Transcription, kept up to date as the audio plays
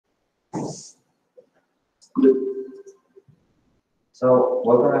So,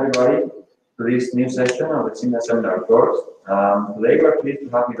 welcome everybody to this new session of the Severo Seminar course. Today we are pleased to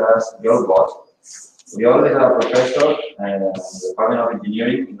have with us Guasch. We already have a professor in the Department of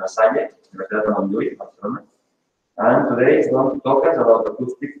Engineering in La Salle, Universidad de Madrid, Barcelona. And today he's going to talk us about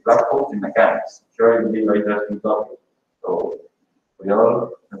acoustic black holes in mechanics. I'm sure it will be a very interesting topic. So, we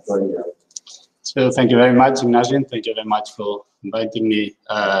all enjoy it. So thank you very much, Ignacio. Thank you very much for inviting me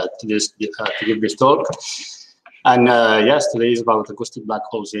to give this talk. And yes, today is about acoustic black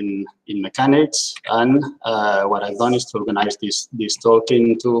holes in mechanics. And what I've done is to organize this talk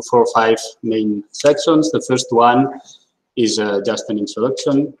into 4 or 5 main sections. The first one is just an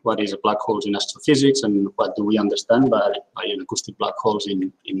introduction. What is a black hole in astrophysics and what do we understand by an acoustic black holes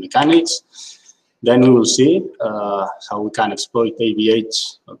in mechanics? Then we will see how we can exploit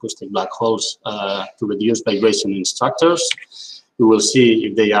ABHs, acoustic black holes, to reduce vibration in structures. We will see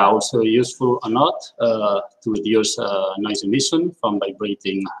if they are also useful or not to reduce noise emission from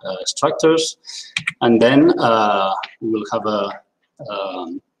vibrating structures. And then we will have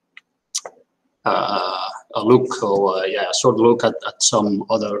a look, or a short look at some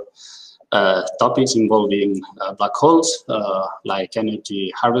other topics involving black holes, like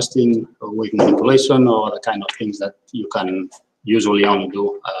energy harvesting, wave manipulation, or the kind of things that you can usually only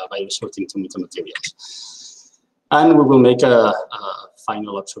do by resorting to metamaterials. And we will make a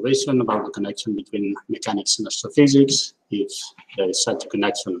final observation about the connection between mechanics and astrophysics, if there is such a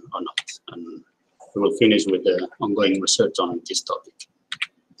connection or not. And we will finish with the ongoing research on this topic.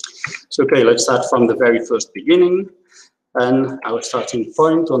 So, okay, let's start from the very first beginning. And our starting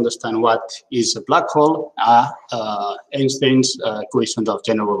point to understand what is a black hole are Einstein's equations of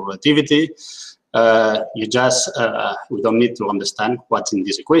general relativity. We don't need to understand what's in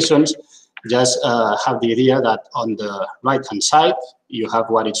these equations. Just have the idea that on the right-hand side, you have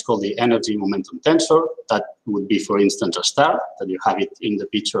what is called the energy momentum tensor. That would be, for instance, a star, that you have it in the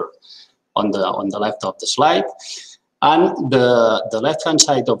picture on the left of the slide. And the left-hand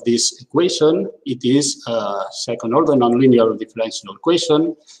side of this equation, it is a second-order nonlinear differential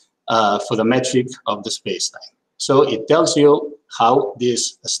equation for the metric of the space-time. So it tells you how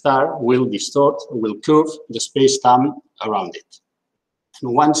this star will distort, will curve the space-time around it.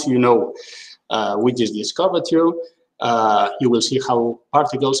 And once you know which is this curvature, you will see how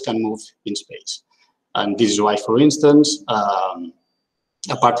particles can move in space. And this is why, for instance,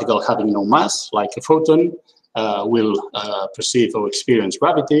 a particle having no mass, like a photon, will perceive or experience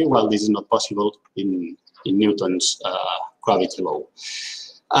gravity, while this is not possible in Newton's gravity law.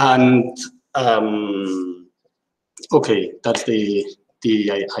 And okay, that's the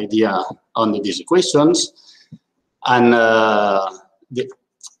idea under these equations. And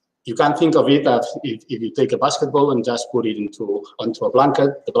you can think of it as if you take a basketball and just put it onto a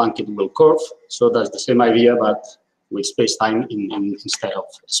blanket, the blanket will curve. So that's the same idea, but with space-time instead of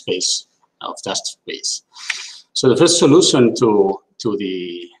space, of just space. So the first solution to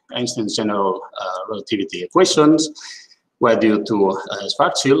the Einstein's general relativity equations were due to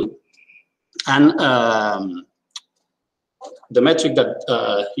Schwarzschild. And the metric that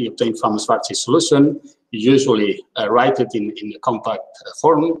he obtained from Schwarzschild's solution, you usually write it in a compact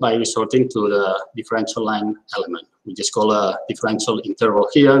form by resorting to the differential line element. We just call a differential interval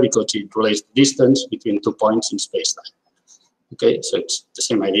here because it relates the distance between 2 points in space-time. Okay, so it's the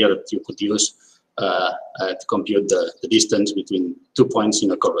same idea that you could use to compute the distance between 2 points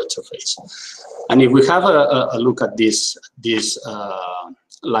in a curved surface. And if we have a look at this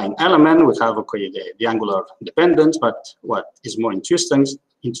line element, we have the angular dependence, but what is more interesting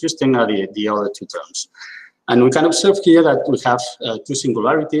are the other 2 terms. And we can observe here that we have 2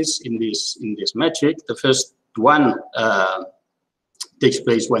 singularities in this metric. The first one takes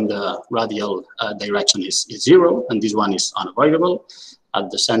place when the radial direction is 0, and this one is unavoidable. At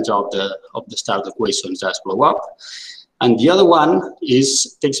the center of the star, the equations just blow up. And the other one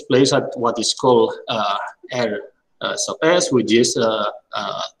takes place at what is called R sub s, which is the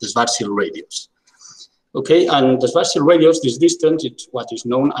Schwarzschild radius. Okay, and the Schwarzschild radius, this distance, is what is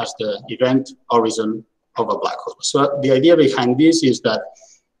known as the event horizon of a black hole. So the idea behind this is that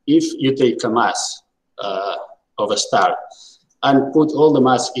if you take a mass of a star and put all the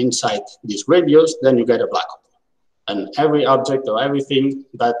mass inside this radius, then you get a black hole. And every object or everything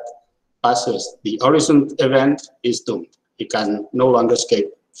that passes the horizon event is doomed. You can no longer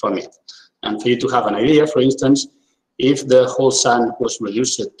escape from it. And for you to have an idea, for instance, if the whole sun was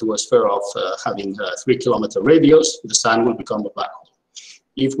reduced to a sphere of having a 3-kilometer radius, the sun will become a black hole.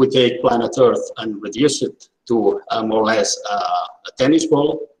 If we take planet Earth and reduce it to more or less a tennis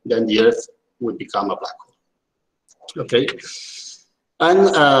ball, then the Earth would become a black hole. Okay.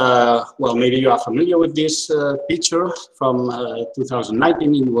 And well, maybe you are familiar with this picture from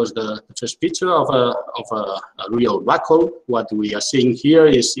 2019. It was the first picture of a real black hole. What we are seeing here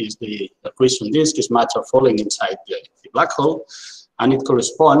is the accretion disk is matter falling inside the black hole, and it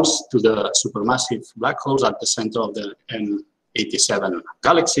corresponds to the supermassive black holes at the center of the M87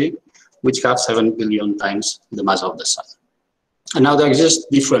 galaxy, which have 7 billion times the mass of the Sun. And now there exist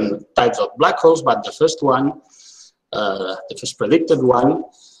different types of black holes, but the first one, the first predicted one,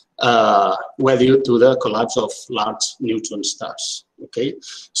 were due to the collapse of large neutron stars. Okay,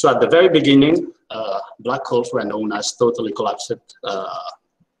 so at the very beginning, black holes were known as totally collapsed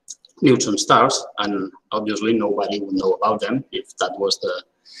neutron stars, and obviously nobody would know about them if that was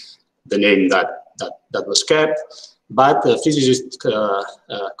the name that was kept. But the physicist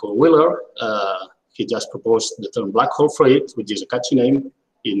called Wheeler, he just proposed the term black hole for it, which is a catchy name,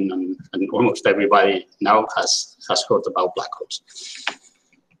 and almost everybody now has heard about black holes.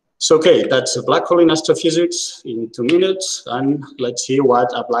 So, okay, that's a black hole in astrophysics in 2 minutes, and let's see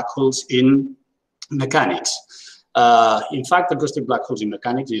what are black holes in mechanics. In fact, acoustic black holes in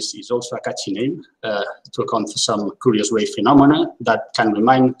mechanics is also a catchy name to account for some curious wave phenomena that can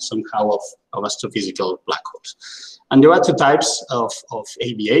remind somehow of astrophysical black holes. And there are 2 types of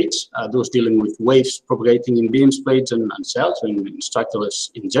ABHs, those dealing with waves propagating in beams, plates, and cells, and in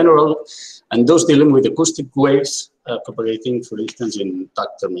structures in general, and those dealing with acoustic waves propagating, for instance, in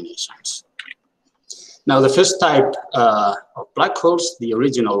duct terminations. Now, the first type of black holes, the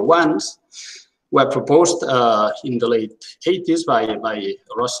original ones, were proposed in the late 80s by a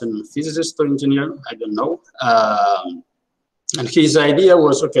Russian physicist or engineer, I don't know. And his idea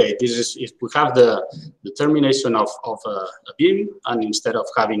was, okay, this is if we have the termination of a beam, and instead of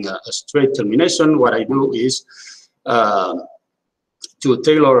having a straight termination, what I do is to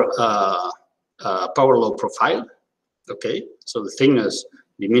tailor a power law profile. Okay, so the thickness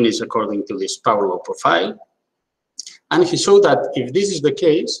diminishes according to this power law profile. And he showed that if this is the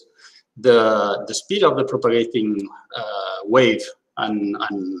case, the speed of the propagating wave and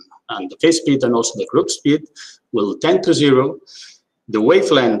the phase speed and also the group speed will tend to 0. The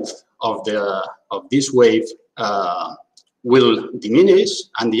wavelength of this wave will diminish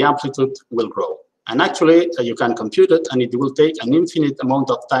and the amplitude will grow. And actually, you can compute it, and it will take an infinite amount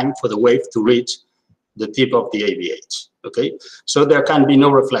of time for the wave to reach the tip of the ABH. Okay, so there can be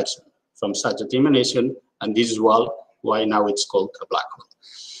no reflection from such a termination, and this is why now it's called a black hole.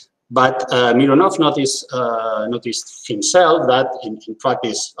 But Mironov noticed himself that in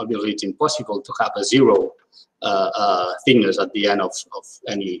practice, obviously, it's impossible to have a 0 thickness at the end of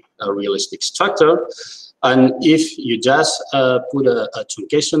any realistic structure. And if you just put a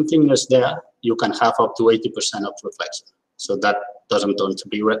truncation thickness there, you can have up to 80% of reflection. So that doesn't turn to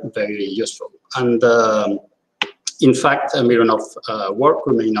be very useful. And in fact, Mironov's work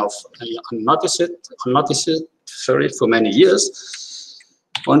remained unnoticed for many years.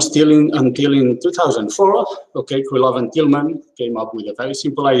 Until in 2004, okay, Krylov and Tillman came up with a very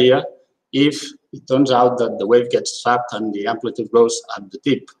simple idea. If it turns out that the wave gets trapped and the amplitude grows at the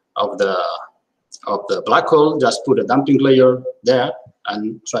tip of the black hole, just put a damping layer there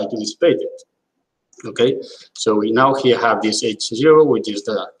and try to dissipate it. Okay, so we now here have this H0, which is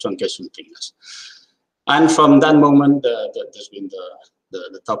the truncation thickness. And from that moment, there's been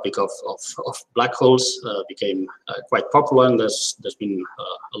the topic of black holes became quite popular, and there's been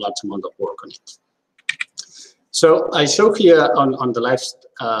a large amount of work on it. So I show here on the left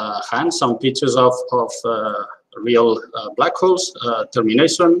hand some pictures of real black holes,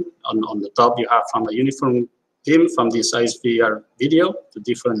 termination. On the top you have from a uniform beam from this ISVR video, the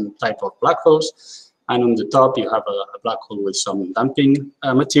different type of black holes. And on the top you have a black hole with some damping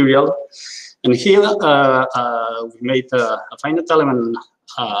material. And here we made a finite element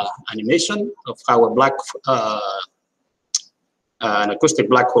animation of how an acoustic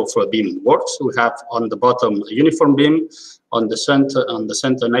black hole for a beam works. We have on the bottom a uniform beam, on the center an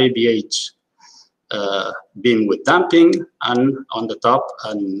ABH beam with damping, and on the top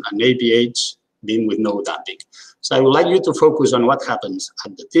an ABH beam with no damping. So I would like you to focus on what happens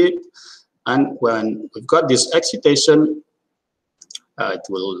at the tip, and when we've got this excitation, it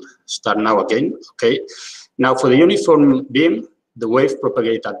will start now again. Okay, now for the uniform beam, the wave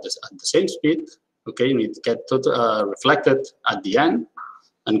propagates at the same speed. Okay, and it gets reflected at the end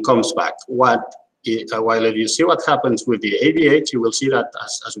and comes back. While if you see what happens with the ABH, you will see that,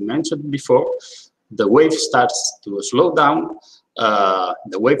 as we mentioned before, the wave starts to slow down,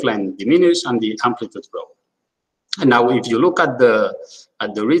 the wavelength diminishes, and the amplitude grows. And now, if you look at the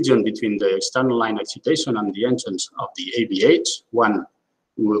region between the external line excitation and the entrance of the ABH,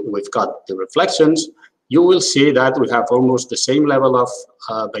 we've got the reflections. you will see that we have almost the same level of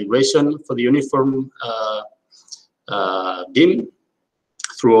vibration for the uniform beam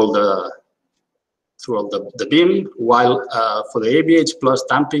through all the beam, while for the ABH plus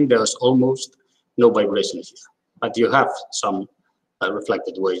damping, there's almost no vibration here. But you have some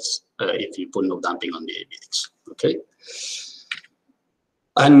reflected waves if you put no damping on the ABH, okay?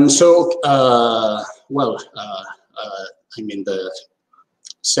 And so, I mean, the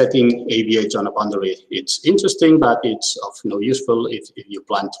setting ABH on a boundary, it's interesting, but it's of no useful if you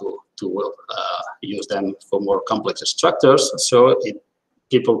plan to use them for more complex structures. So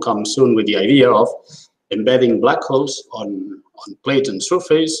people come soon with the idea of embedding black holes on plate and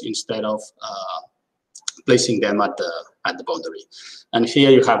surface instead of placing them at the boundary. And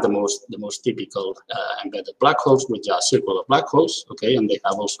here you have the most typical embedded black holes, which are circular black holes, okay, and they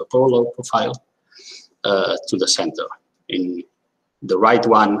have also a polar profile to the center. In the right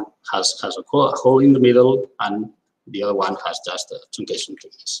one has a hole in the middle, and the other one has just a truncation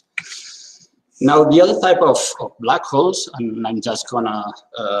thickness. Now, the other type of black holes, and I'm just gonna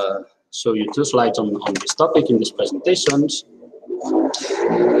show you 2 slides on this topic in these presentations,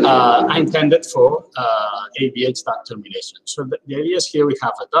 are intended for ABH duct termination. So the idea is here we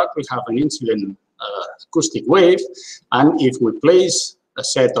have a duct, we have an incident acoustic wave, and if we place a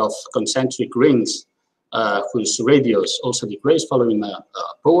set of concentric rings whose radius also decreases following a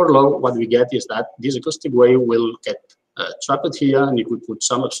power law, what we get is that this acoustic wave will get trapped here, and if we put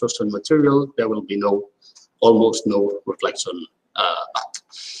some absorption material, there will be almost no reflection back.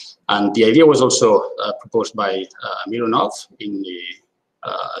 And the idea was also proposed by Mironov in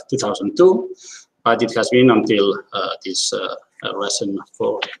 2002, but it has been until this recent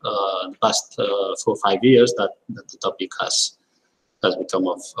for the past 4 or 5 years that the topic has become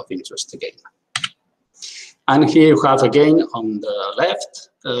of interest again. And here you have again on the left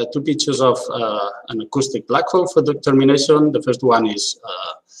 2 pictures of an acoustic black hole for the termination. The first one is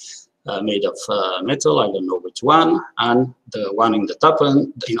made of metal, I don't know which one, and the one in the top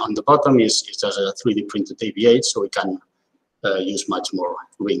and on the bottom is just a 3D printed ABH, so we can use much more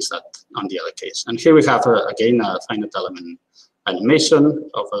rings than on the other case. And here we have again a finite element animation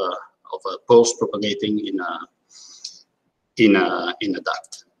of a pulse propagating in a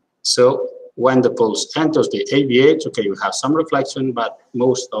duct. So when the pulse enters the ABH, okay, we have some reflection, but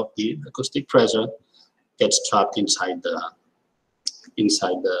most of the acoustic pressure gets trapped inside the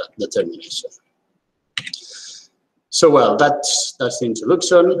termination. So, well, that's the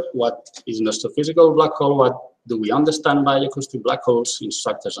introduction. What is an astrophysical black hole? What do we understand by acoustic black holes in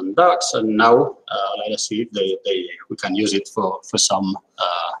structures and ducts? And now let us see if we can use it for some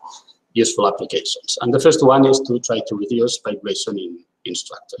useful applications. And the first one is to try to reduce vibration in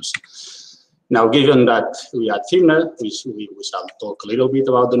structures. Now, given that we are thinner, we shall talk a little bit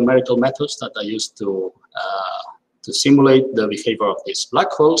about the numerical methods that are used to simulate the behavior of these black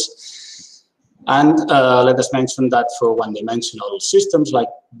holes. And let us mention that for one-dimensional systems like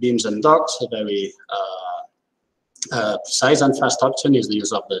beams and ducts, a very precise and fast option is the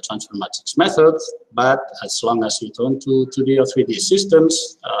use of the transfer matrix method. But as long as you turn to 2D or 3D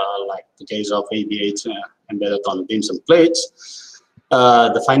systems, like the case of ABH embedded on beams and plates,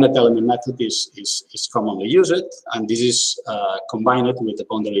 the finite element method is commonly used, and this is combined with the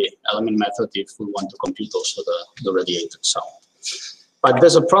boundary element method if we want to compute also the radiated sound. But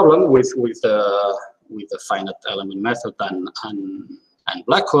there's a problem with the finite element method and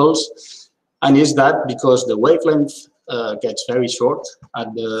black holes, and is that because the wavelength gets very short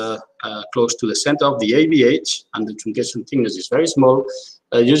at the close to the center of the ABH, and the truncation thickness is very small,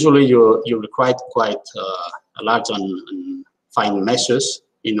 usually you require quite large and fine meshes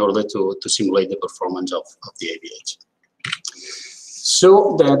in order to simulate the performance of the ABH.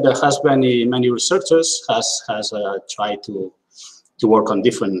 So there has been many researchers has tried to work on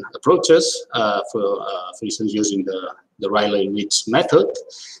different approaches, for instance, using the Rayleigh-Ritz method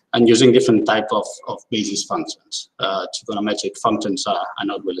and using different type of basis functions. Trigonometric functions are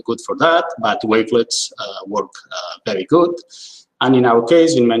not really good for that, but wavelets work very good. And in our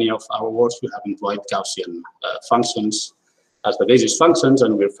case, in many of our works, we have employed Gaussian functions as the basis functions,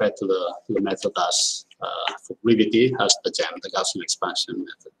 and we refer to the method as, for brevity, as the GEM, the Gaussian expansion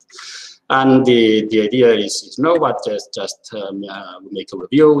method. And the idea is no, but just make a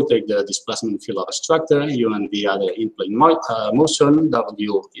review. We take the displacement field of a structure, U and V are the in-plane motion,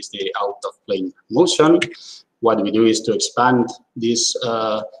 W is the out-of-plane motion. What we do is to expand this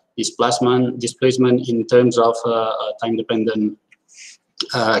displacement in terms of time-dependent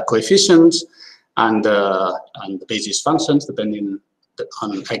coefficients and the basis functions depending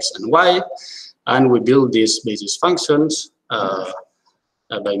on x and y, and we build these basis functions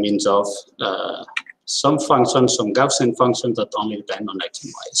by means of some functions, some Gaussian functions that only depend on x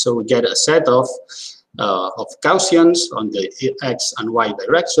and y. So we get a set of Gaussians on the x and y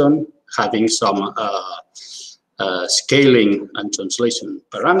direction, having some scaling and translation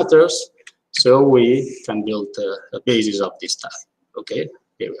parameters. So we can build a basis of this type. Okay,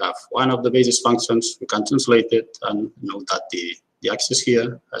 here we have one of the basis functions. We can translate it and know that the axis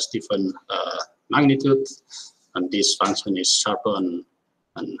here has different magnitude, and this function is sharper and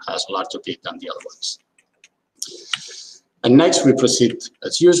has a larger peak than the other ones. And next we proceed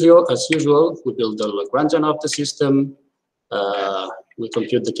as usual. We build the Lagrangian of the system. We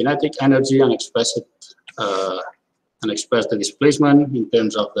compute the kinetic energy and express it and express the displacement in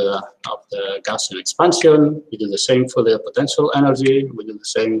terms of the Gaussian expansion. We do the same for the potential energy. We do the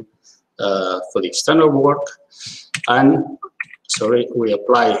same for the external work. And we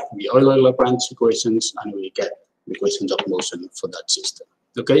apply the Euler-Lagrange equations, and we get the equations of motion for that system.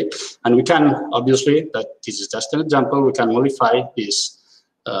 Okay, and we can obviously, that this is just an example, we can modify this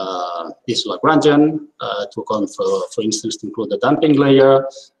Lagrangian to account for instance, to include the damping layer,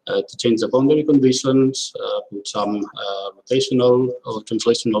 to change the boundary conditions, put some rotational or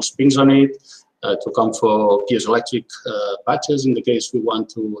translational spins on it, to account for piezoelectric patches in the case we want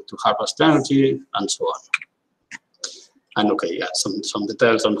to harvest energy, and so on. And okay, yeah, some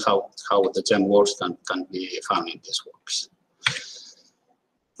details on how the gem works can be found in these works.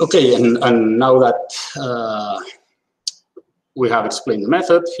 Okay, and now that we have explained the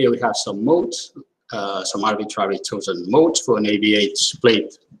method, here we have some modes, some arbitrary chosen modes for an ABH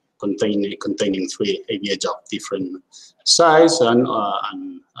plate containing 3 ABHs of different size, and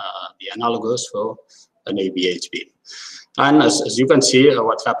the analogous for an ABH beam. And as you can see,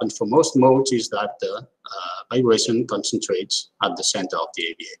 what happens for most modes is that the vibration concentrates at the center of the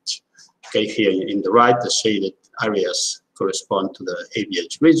ABH. Okay, here in the right, the shaded areas correspond to the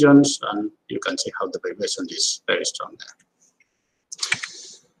ABH regions, and you can see how the vibration is very strong there.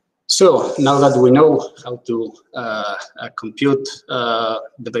 So now that we know how to compute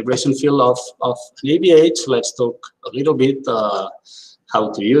the vibration field of an ABH, let's talk a little bit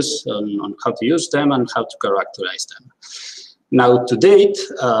how to use them and how to characterize them. Now, to date,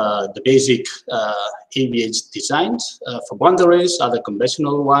 the basic ABH designs for boundaries are the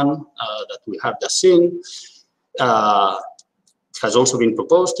conventional one that we have just seen. It has also been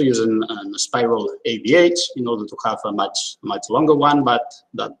proposed to use a spiral ABH in order to have a much longer one, but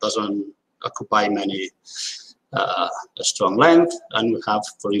that doesn't occupy many strong length. And we have,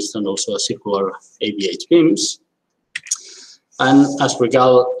 for instance, also a circular ABH beams. And as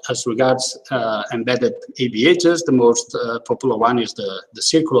regards embedded ABHs, the most popular one is the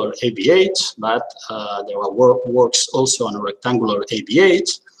circular ABH, but there are works also on a rectangular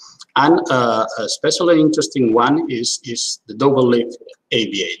ABH. And a especially interesting one is the double leaf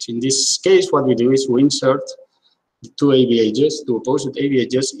ABH. In this case, what we do is we insert the two opposite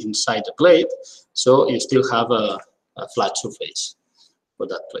ABHs inside the plate, so you still have a flat surface for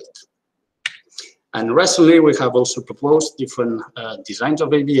that plate. And recently, we have also proposed different designs of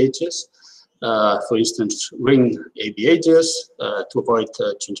ABHs. For instance, ring ABHs to avoid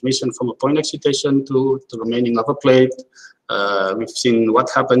transmission from a point excitation to the remaining of a plate. We've seen what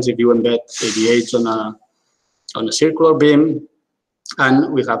happens if you embed ABH on a circular beam,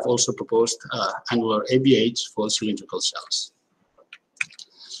 and we have also proposed angular ABH for cylindrical cells.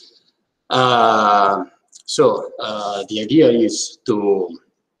 So the idea is to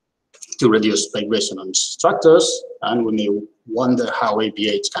reduce vibration on structures, and we may wonder how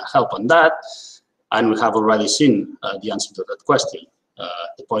ABH can help on that, and we have already seen the answer to that question.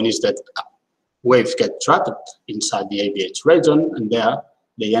 The point is that waves get trapped inside the ABH region, and there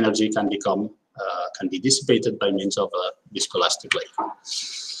the energy can be dissipated by means of a viscoelastic layer.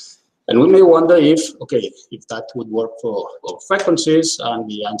 And we may wonder if that would work for all frequencies, and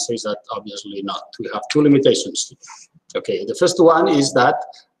the answer is that obviously not. We have two limitations. Okay, the first one is that,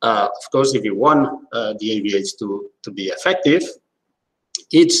 of course, if you want the ABH to be effective,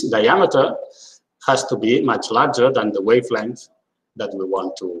 its diameter has to be much larger than the wavelength that we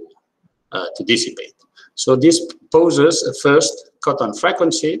want to dissipate. So this poses a first cut-on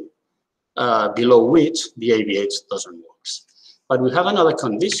frequency below which the ABH doesn't work. But we have another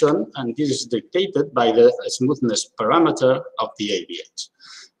condition, and this is dictated by the smoothness parameter of the ABH.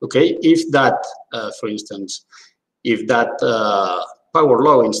 Okay, if that, for instance, if that power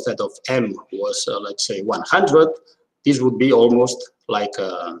law instead of M was, let's say, 100, this would be almost like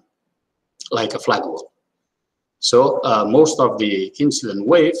a flat wall. So most of the incident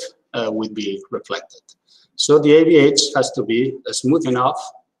wave would be reflected. So the ABH has to be smooth enough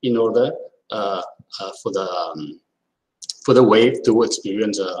in order for for the wave to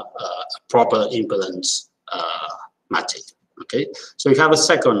experience a proper impedance matching. Okay, so you have a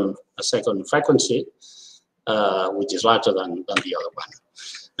second frequency which is larger than the other one.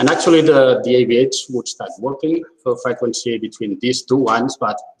 And actually, the ABH would start working for frequency between these two ones,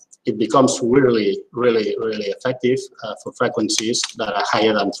 but it becomes really effective for frequencies that are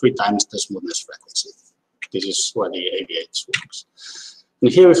higher than 3 times the smoothness frequency. This is where the ABH works.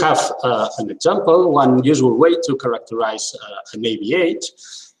 And here we have an example. One usual way to characterize an ABH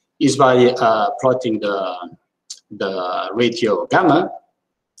is by plotting the ratio gamma,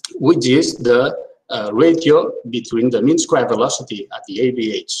 which is the ratio between the mean square velocity at the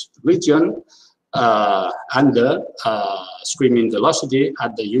ABH region and the screaming velocity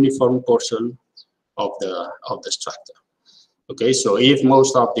at the uniform portion of the structure. Okay, so if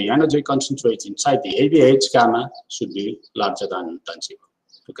most of the energy concentrates inside the ABH, gamma should be larger than 0.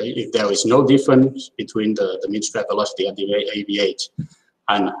 Okay, if there is no difference between the mean square velocity at the ABH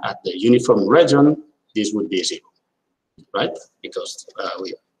and at the uniform region, this would be 0, right? Because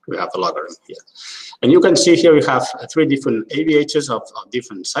we have a logarithm here. And you can see here we have 3 different ABHs of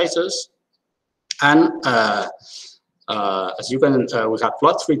different sizes. And as you can, we have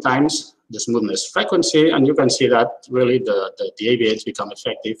plot 3 times the smoothness frequency, and you can see that really the ABHs become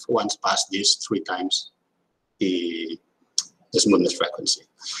effective once past these 3 times the smoothness frequency.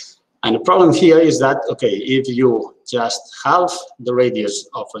 And the problem here is that, okay, if you just halve the radius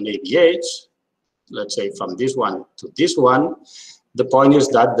of an ABH, let's say from this one to this one, the point is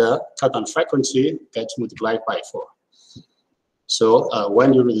that the cut-on frequency gets multiplied by 4. So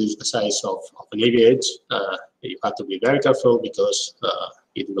when you reduce the size of an ABH, you have to be very careful because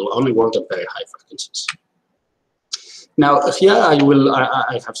it will only work at very high frequencies. Now here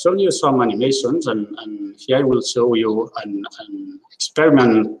I have shown you some animations, and here I will show you an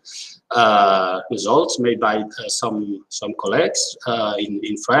experiment results made by some colleagues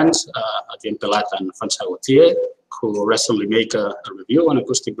in France, Adrien Pelat and François Gauthier, who recently made a review on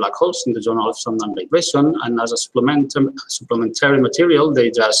acoustic black holes in the Journal of Sound and Vibration, and as a supplementary material, they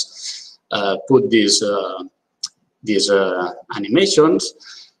just put these animations.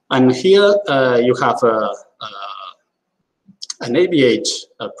 And here you have an ABH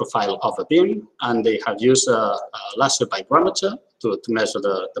profile of a beam, and they have used a laser vibrometer to measure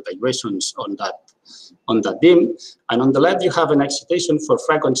the vibrations on that beam. And on the left, you have an excitation for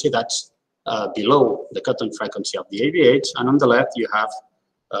frequency that's below the cut-on frequency of the ABH, and on the left you have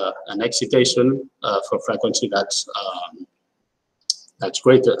an excitation for frequency that's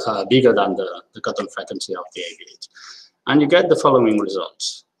greater, bigger than the cut-on frequency of the ABH, and you get the following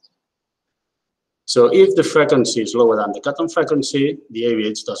results. So if the frequency is lower than the cut-on frequency, the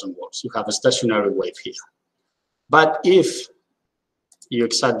ABH doesn't work. So you have a stationary wave here. But if you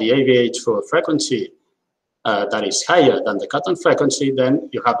excite the ABH for a frequency that is higher than the cut-on frequency, then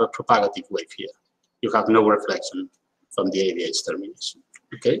you have a propagative wave here. You have no reflection from the ABH termination.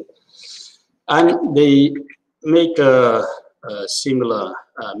 Okay, and they make a similar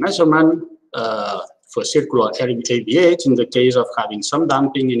measurement for circular ABH in the case of having some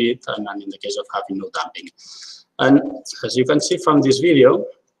damping in it, and in the case of having no damping. And as you can see from this video,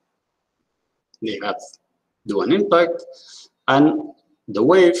 they do an impact, and the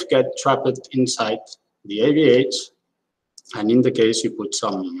wave gets trapped inside the ABH, and in the case you put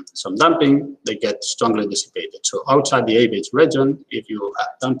some damping, they get strongly dissipated. So outside the ABH region, if you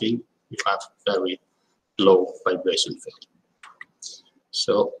have damping, you have very low vibration field.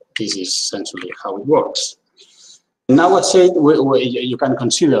 So this is essentially how it works. Now let's say you can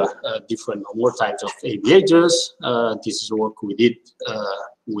consider different or more types of ABHs. This is work we did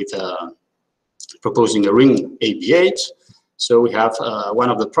with proposing a ring ABH. So we have one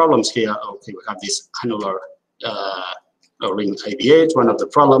of the problems here. Okay, we have this annular ring ABH. One of the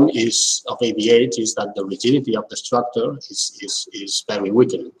problems of ABH is that the rigidity of the structure is very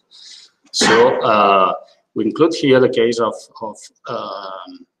weakening. So we include here the case of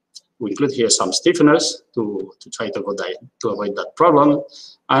we include here some stiffeners to try to avoid that problem,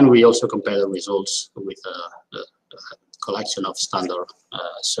 and we also compare the results with a collection of standard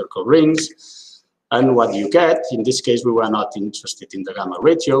circle rings. And what you get, in this case, we were not interested in the gamma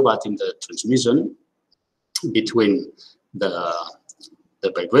ratio, but in the transmission between the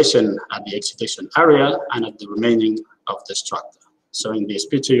vibration at the excitation area and at the remaining of the structure. So in this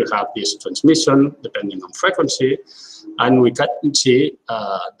picture, you have this transmission depending on frequency, and we can see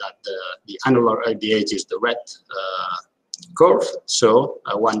that the annular ABH is the red curve. So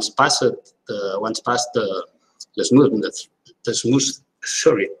once past the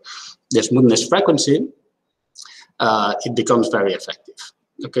smoothness frequency, it becomes very effective.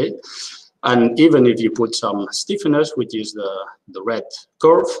 Okay, And even if you put some stiffness, which is the red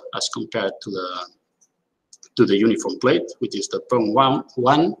curve as compared to the uniform plate, which is the prone one,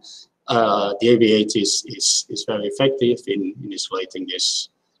 the ABH is very effective in isolating this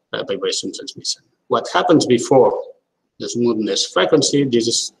vibration transmission. What happens before the smoothness frequency,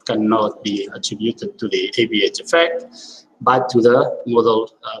 cannot be attributed to the ABH effect, but to the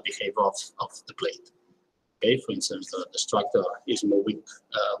model behavior of the plate. Okay, for instance, the structure is moving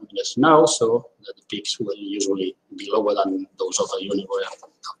with less now, so the peaks will usually be lower than those of the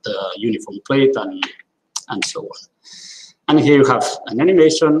uniform plate, and so on. And here you have an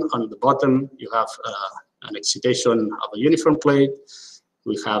animation. On the bottom, you have an excitation of a uniform plate.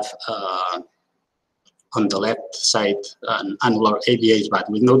 We have on the left side an annular ABH but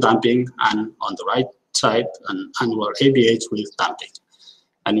with no damping, and on the right side an annular ABH with damping.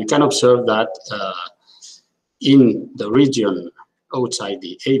 And you can observe that in the region outside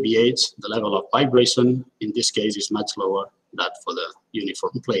the ABH, the level of vibration in this case is much lower than for the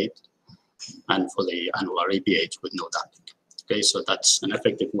uniform plate and for the annular ABH with no damping. Okay, so that's an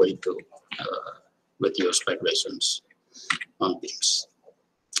effective way to reduce vibrations on beams.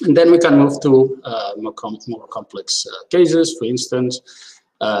 And then we can move to more complex cases. For instance,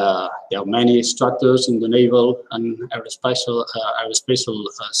 there are many structures in the naval and aerospatial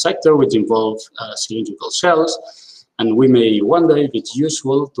sector which involve cylindrical shells, and we may wonder if it's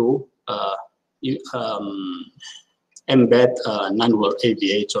useful to embed an annular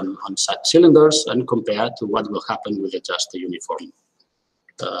ABH on such cylinders and compare to what will happen with just a uniform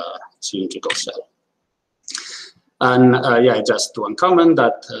cylindrical shell. And yeah, just one comment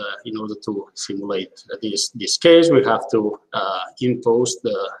that in order to simulate this case, we have to impose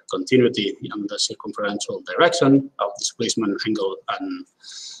the continuity in the circumferential direction of displacement angle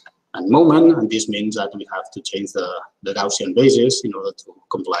and moment, and this means that we have to change the Gaussian basis in order to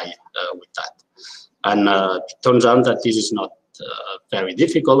comply with that. And it turns out that this is not very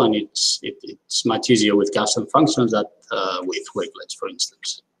difficult, and it's much easier with Gaussian functions than with wavelets, for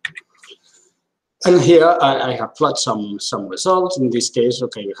instance. And here I have plotted some results. In this case,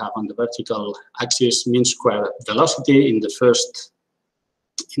 okay, we have on the vertical axis mean square velocity in the first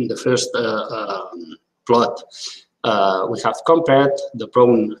plot. We have compared the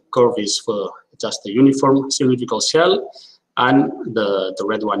prone curve is for just the uniform cylindrical shell, and the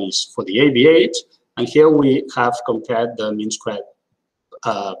red one is for the ABH. And here we have compared the mean square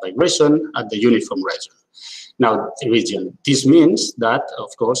vibration at the uniform region. This means that,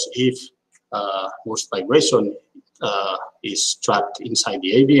 of course, if most vibration is trapped inside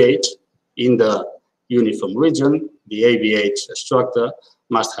the ABH, in the uniform region, the ABH structure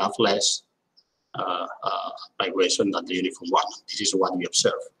must have less vibration than the uniform one. This is what we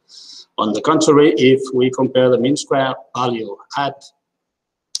observe. On the contrary, if we compare the mean square value at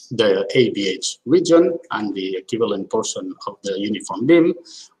the ABH region and the equivalent portion of the uniform beam,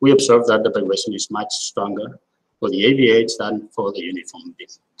 we observe that the vibration is much stronger for the ABH than for the uniform beam.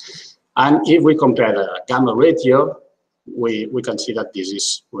 And if we compare the gamma ratio, we can see that this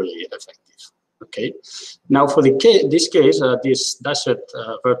is really effective. Okay. Now for this case, this dashed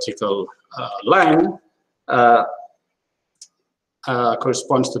vertical line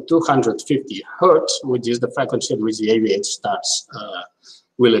corresponds to 250 Hertz, which is the frequency at which the ABH starts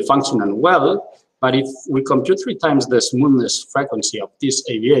really functioning well. But if we compute 3 times the smoothness frequency of this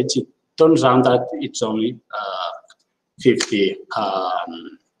ABH, it turns out that it's only 50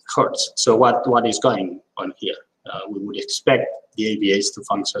 Hertz. So what is going on here? We would expect the ABH to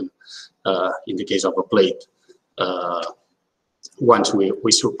function in the case of a plate once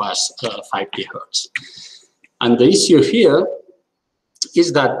we surpass 50 Hertz. And the issue here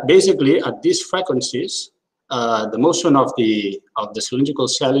is that basically at these frequencies, the motion of the cylindrical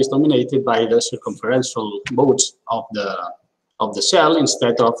shell is dominated by the circumferential modes of the shell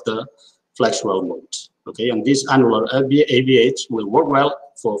instead of the flexural modes. Okay, and this annular ABH will work well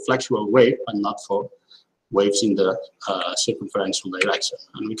for flexural wave and not for waves in the circumferential direction.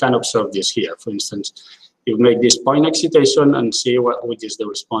 And we can observe this here. For instance, you make this point excitation and see which is the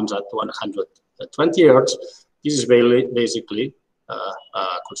response at 120 Hertz. This is basically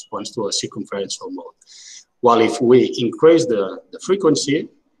corresponds to a circumferential mode. While if we increase the frequency,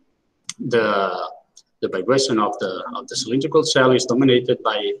 the vibration of the cylindrical shell is dominated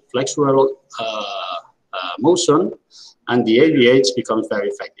by flexural motion, and the ABH becomes very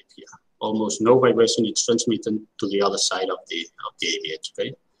effective here. Almost no vibration is transmitted to the other side of the ABH.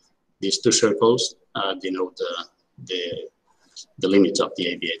 Okay, these 2 circles denote the limits of the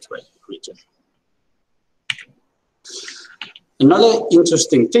ABH region. Another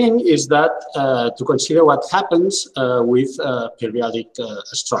interesting thing is that to consider what happens with periodic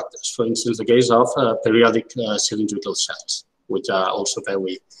structures. For instance, the case of periodic cylindrical shells, which are also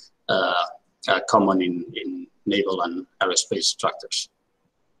very common in naval and aerospace structures.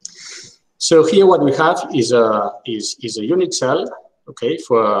 So here what we have is a unit cell, okay,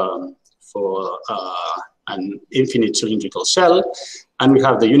 for an infinite cylindrical shell, and we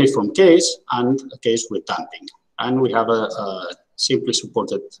have the uniform case and a case with damping, and we have a simply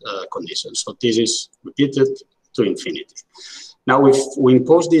supported condition. So this is repeated to infinity. Now, if we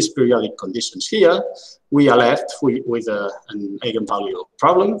impose these periodic conditions here, we are left with an eigenvalue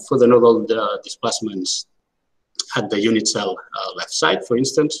problem for the nodal displacements at the unit cell left side, for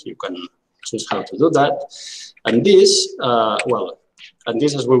instance. You can choose how to do that. And this, and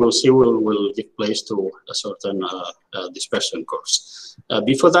this, as we will see, will give place to a certain dispersion curves.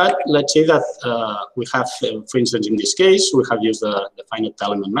 Before that, let's say that we have, for instance, in this case, we have used the finite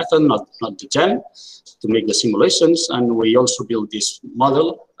element method, not the GEM, to make the simulations. And we also built this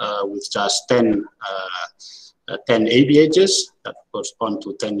model with just 10 ABHs that correspond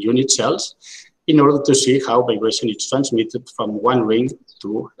to 10 unit cells, in order to see how vibration is transmitted from one ring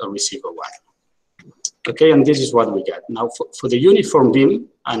to a receiver one. Okay, and this is what we get. Now, for the uniform beam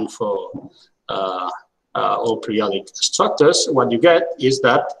and for all periodic structures, what you get is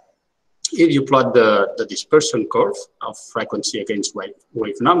that if you plot the dispersion curve of frequency against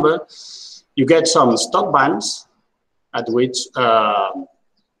wave number, you get some stop bands at which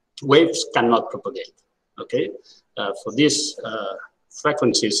waves cannot propagate. Okay, for these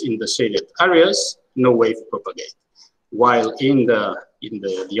frequencies in the shaded areas, no wave propagate, while in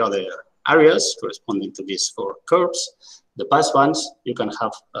the other areas corresponding to these four curves, the pass bands, you can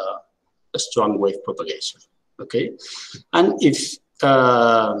have a strong wave propagation. Okay, and if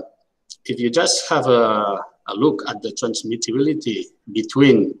you just have a look at the transmissibility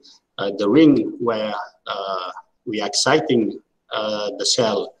between the ring where we are exciting the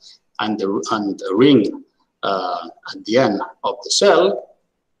cell and the ring at the end of the cell,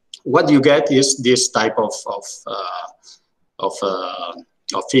 what you get is this type of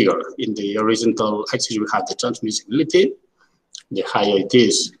figure. In the horizontal axis, we have the transmissibility. The higher it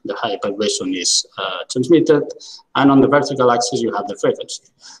is, the higher vibration is transmitted. And on the vertical axis, you have the frequency.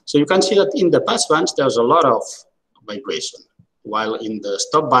 So you can see that in the pass bands, there's a lot of vibration, while in the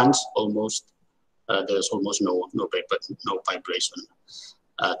stop bands, there's almost no vibration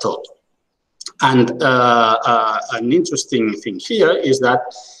at all. And an interesting thing here is that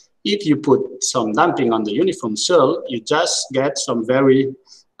if you put some damping on the uniform cell, you just get some very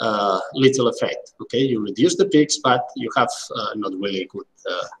little effect. Okay, you reduce the peaks, but you have not really good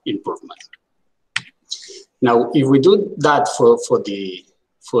improvement. Now, if we do that for the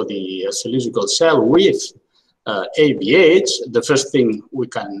cylindrical cell with ABH, the first thing we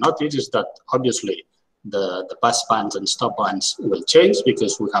can notice is that obviously the pass bands and stop bands will change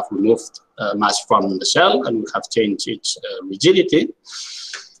because we have removed mass from the cell and we have changed its rigidity.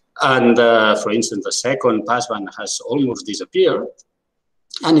 And for instance, the second pass band has almost disappeared.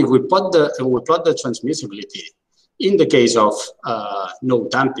 And if we plot the transmissibility in the case of no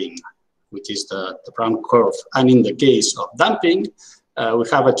damping, which is the brown curve, and in the case of damping, we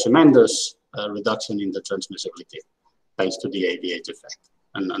have a tremendous reduction in the transmissibility thanks to the ABH effect.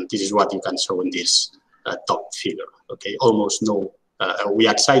 And this is what you can show in this top figure. Okay, almost no. We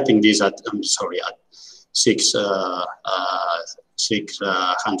are exciting this at, I'm sorry, at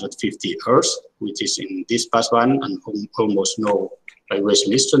 650 Hz, which is in this passband, and almost no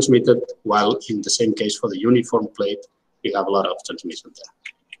vibration is transmitted, while in the same case for the uniform plate, we have a lot of transmission there.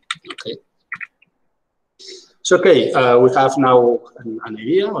 Okay. So, okay, we have now an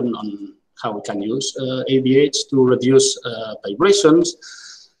idea on how we can use ABH to reduce vibrations.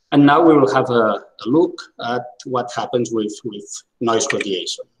 And now we will have a look at what happens with noise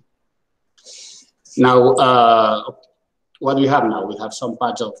radiation. Now, what we have now, we have some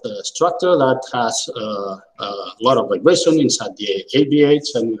parts of the structure that has a lot of vibration inside the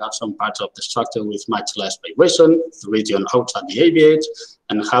ABH, and we have some parts of the structure with much less vibration, the region outside the ABH,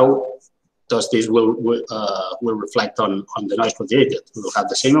 and how does this will reflect on the noise radiated. We will have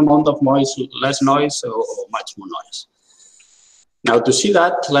the same amount of noise, less noise, or much more noise. Now, to see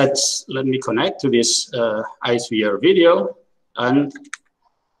that, let me connect to this ISVR video and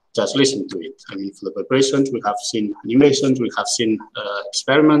just listen to it. I mean, for the vibrations, we have seen animations, we have seen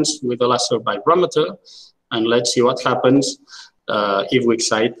experiments with a laser vibrometer, and let's see what happens if we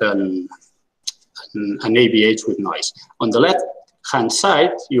excite an ABH with noise. On the left-hand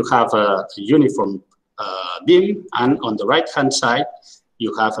side, you have a uniform beam, and on the right-hand side,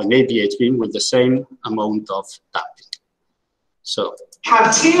 you have an ABH beam with the same amount of damping. So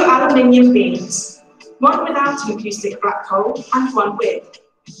have two aluminium beams, one without an acoustic black hole and one with.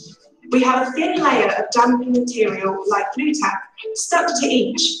 We have a thin layer of damping material like glue tack stuck to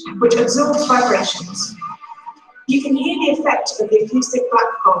each, which absorbs vibrations. You can hear the effect of the acoustic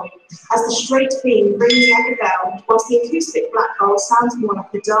black hole as the straight beam rings like a bell, whilst the acoustic black hole sounds more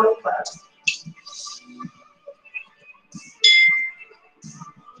like a dull thud.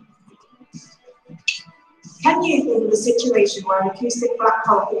 Can you think of a situation where an acoustic black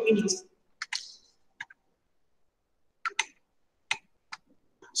hole could be used?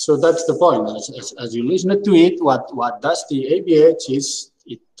 So that's the point. As you listen to it, what does the ABH is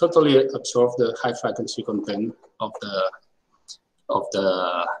it totally absorbs the high frequency content of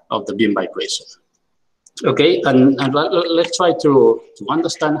the beam vibration. Okay, and let's try to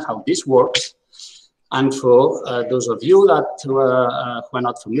understand how this works. And for those of you that who are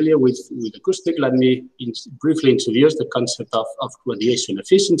not familiar with acoustic, let me briefly introduce the concept of radiation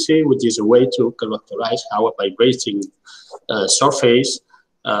efficiency, which is a way to characterize how a vibrating surface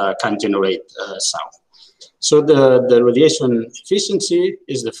can generate sound. So the radiation efficiency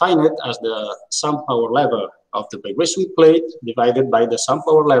is defined as the sound power level of the vibration plate divided by the sound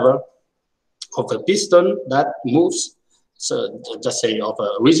power level of a piston that moves, so just say of a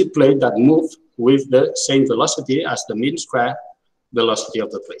rigid plate that moves with the same velocity as the mean square velocity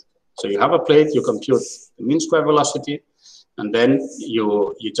of the plate. So you have a plate, you compute the mean square velocity, and then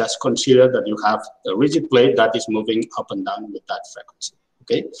you just consider that you have a rigid plate that is moving up and down with that frequency.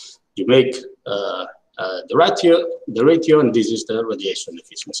 Okay, you make the ratio, and this is the radiation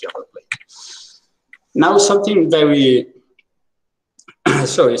efficiency of the plate. Now something very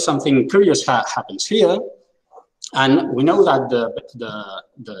something curious happens here, and we know that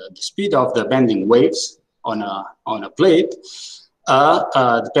the speed of the bending waves on a plate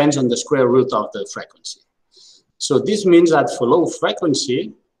depends on the square root of the frequency. So this means that for low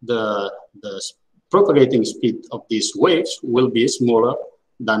frequency, the propagating speed of these waves will be smaller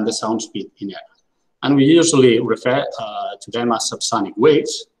than the sound speed in air. And we usually refer to them as subsonic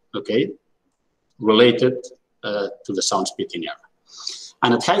waves, okay, related to the sound speed in air.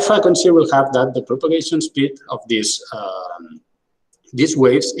 And at high frequency, we'll have that the propagation speed of these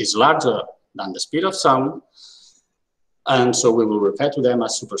waves is larger than the speed of sound. And so we will refer to them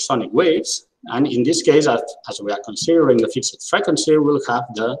as supersonic waves. And in this case, as we are considering the fixed frequency, we'll have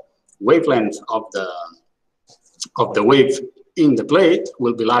the wavelength of the wave in the plate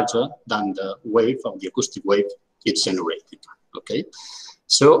will be larger than the wave of the acoustic wave it's generating. Okay,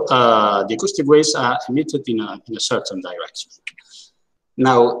 so the acoustic waves are emitted in a certain direction.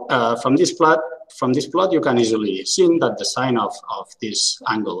 Now, from this plot, you can easily see that the sine of this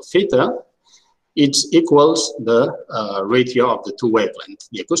angle theta, it equals the ratio of the two wavelengths,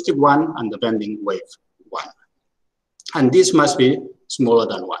 the acoustic one and the bending wave one. And this must be smaller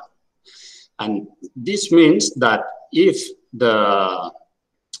than 1. And this means that if the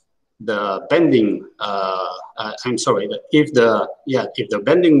bending, if the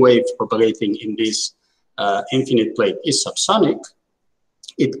bending wave propagating in this infinite plate is subsonic,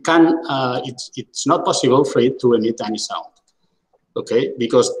 it's not possible for it to emit any sound, okay?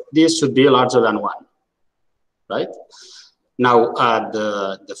 Because this should be larger than 1, right? Now,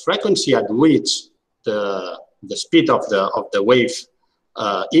 the frequency at which the speed of the wave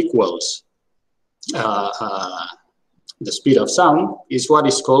equals the speed of sound is what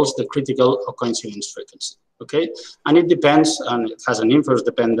is called the critical or coincidence frequency, okay? And it depends, and it has an inverse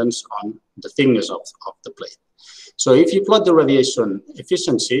dependence on the thickness of the plate. So if you plot the radiation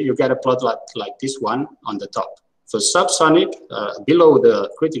efficiency, you get a plot like this one on the top. For subsonic, below the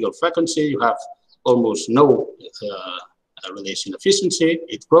critical frequency, you have almost no radiation efficiency.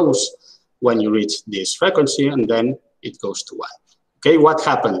 It grows when you reach this frequency, and then it goes to 1. Okay, what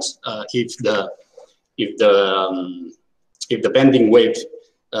happens if the bending wave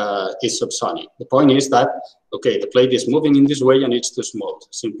is subsonic? The point is that, okay, the plate is moving in this way and it's too small.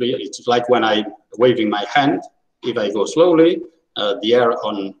 Simply, it's like when I'm waving my hand. If I go slowly, the air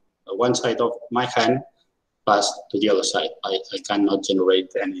on one side of my hand passes to the other side. I cannot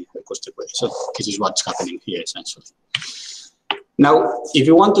generate any acoustic wave. So this is what's happening here, essentially. Now, if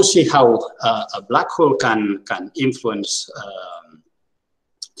you want to see how a black hole can influence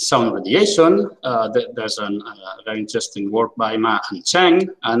sound radiation, there's a very interesting work by Ma and Cheng,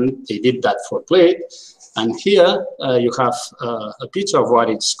 and they did that for plate. And here you have a picture of what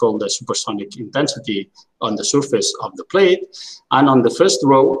is called the supersonic intensity on the surface of the plate. And on the first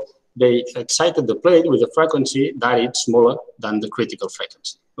row, they excited the plate with a frequency that is smaller than the critical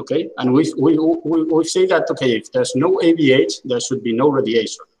frequency. Okay, and we say that, okay, if there's no ABH, there should be no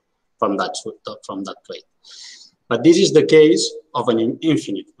radiation from that plate. But this is the case of an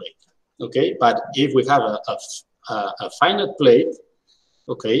infinite plate, okay? But if we have a finite plate,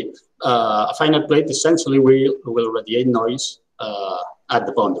 okay, a finite plate essentially will radiate noise at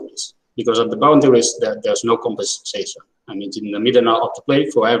the boundaries, because at the boundaries there's no compensation. I mean, in the middle of the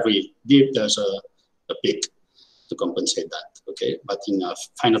plate, for every dip, there's a peak to compensate that, okay? But in a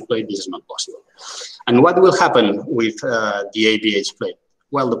finite plate, this is not possible. And what will happen with the ABH plate?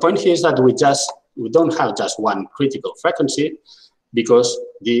 Well, the point here is that we don't have just one critical frequency, because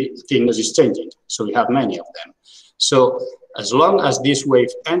the thickness is changing. So we have many of them. So as long as this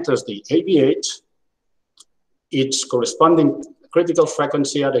wave enters the ABH, its corresponding critical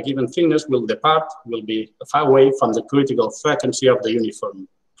frequency at a given thickness will be far away from the critical frequency of the uniform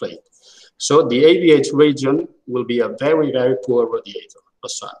plate. So the ABH region will be a very, very poor radiator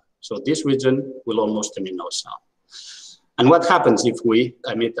of sound. So this region will almost emit no sound. And what happens if we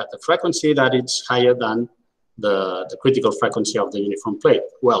emit at a frequency that is higher than the critical frequency of the uniform plate?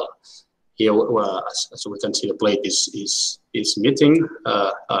 Well, here, as we can see, the plate is emitting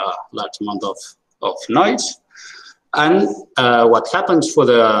a large amount of noise. And what happens for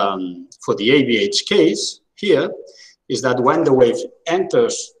the ABH case here is that when the wave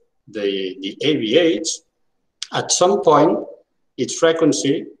enters the ABH, at some point, its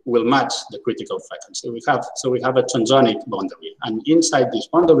frequency will match the critical frequency. So we have a transonic boundary, and inside this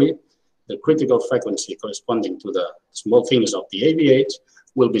boundary, the critical frequency corresponding to the small thickness of the ABH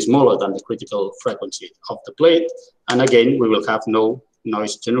will be smaller than the critical frequency of the plate, and again, we will have no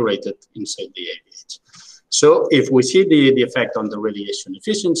noise generated inside the ABH. So if we see the effect on the radiation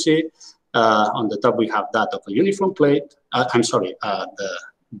efficiency, on the top we have that of a uniform plate. I'm sorry,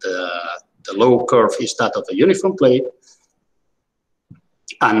 the low curve is that of a uniform plate,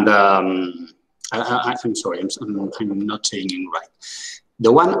 and I'm sorry, I'm not saying it right.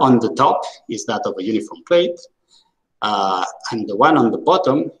 The one on the top is that of a uniform plate, and the one on the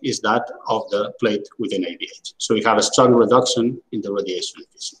bottom is that of the plate with an ABH. So we have a strong reduction in the radiation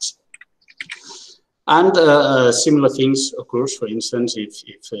efficiency. And similar things occurs, for instance, if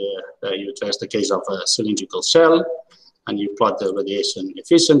you test the case of a cylindrical cell and you plot the radiation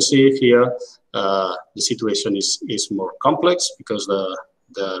efficiency here, the situation is more complex, because the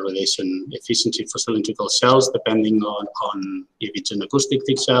radiation efficiency for cylindrical cells, depending on if it's an acoustic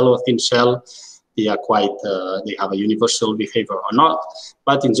thick cell or thin cell, they have a universal behavior or not.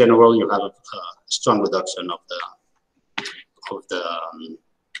 But in general, you have a strong reduction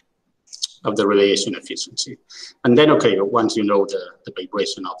of the radiation efficiency. And then, okay, once you know the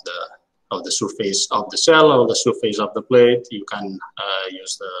vibration of the surface of the cell or the surface of the plate, you can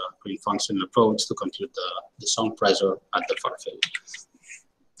use the green function approach to compute the sound pressure at the far field.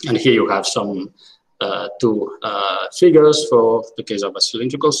 And here you have some two figures for the case of a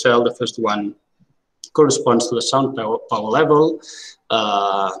cylindrical cell. The first one corresponds to the sound power level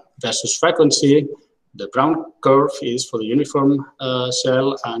versus frequency. The brown curve is for the uniform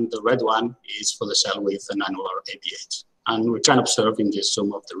cell, and the red one is for the cell with an annular ABH. And we can observe in this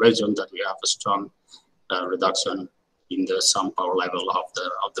sum of the region that we have a strong reduction in the sound power level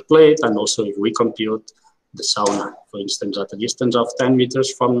of the plate. And also, if we compute the sound, for instance, at a distance of 10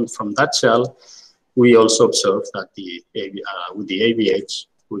 meters from that cell, we also observe that with the ABH,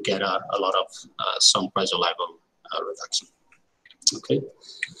 we get a lot of sound pressure level reduction. Okay.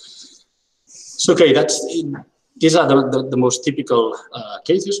 So, okay, these are the most typical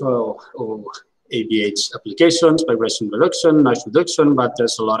cases of ABH applications: vibration reduction, noise reduction, but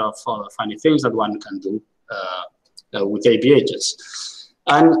there's a lot of funny things that one can do with ABHs.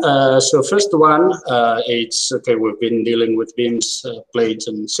 And so first one, it's, okay, we've been dealing with beams, plates,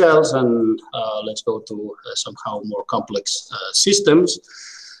 and cells, and let's go to somehow more complex systems.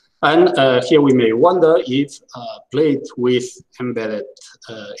 And here we may wonder if a plate with embedded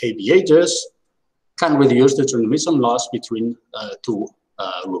ABHs can reduce the transmission loss between two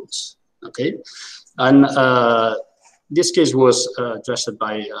rooms, okay? And this case was addressed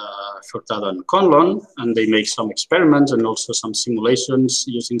by Furtado and Conlon, and they make some experiments and also some simulations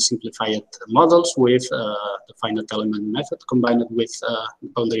using simplified models with the finite element method combined with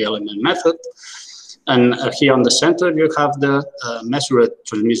boundary element method. And here on the center, you have the measured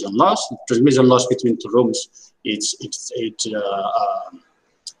transmission loss. Transmission loss between two rooms, it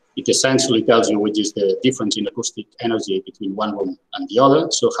essentially tells you which is the difference in acoustic energy between one room and the other.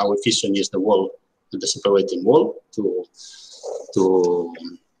 So how efficient is the wall, the separating wall to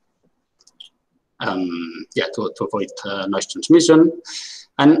avoid noise transmission.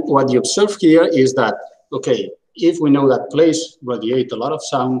 And what you observe here is that, okay, if we know that plates radiate a lot of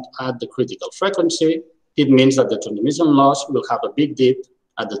sound at the critical frequency, it means that the transmission loss will have a big dip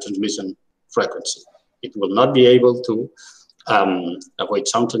at the transmission frequency. it will not be able to avoid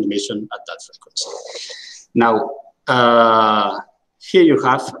sound transmission at that frequency. Now, here you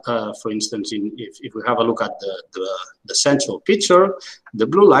have, for instance, if we have a look at the central picture, the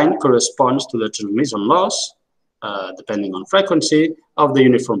blue line corresponds to the transmission loss, depending on frequency, of the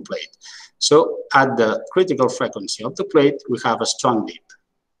uniform plate. So at the critical frequency of the plate, we have a strong dip.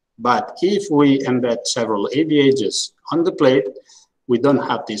 But if we embed several ABHs on the plate, we don't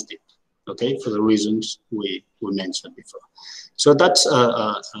have this dip, okay, for the reasons we mentioned before. So that's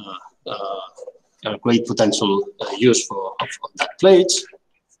a great potential use of that plate.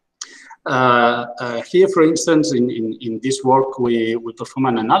 Here, for instance, in this work, we perform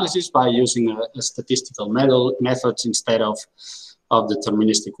an analysis by using a statistical methods instead of the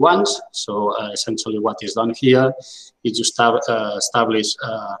deterministic ones. So essentially what is done here is to establish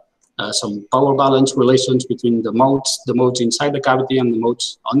some power balance relations between the modes inside the cavity and the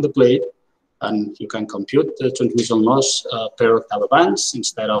modes on the plate. And you can compute the transmission loss per octave bands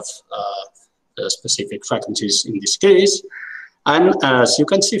instead of specific frequencies in this case. And as you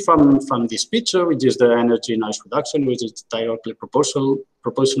can see from this picture, which is the energy noise reduction, which is directly proportional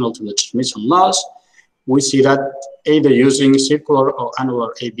to the transmission loss, we see that either using circular or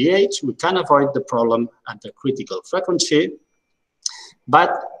annular ABH, we can avoid the problem at the critical frequency.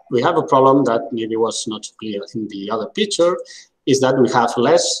 But we have a problem that maybe was not clear in the other picture, is that we have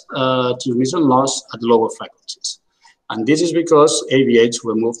less transmission loss at lower frequencies. And this is because ABH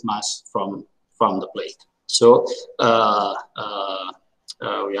remove mass from the plate. So we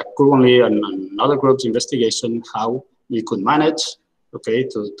are currently in another group's investigation how we could manage, okay,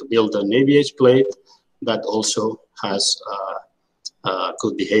 to build an ABH plate that also has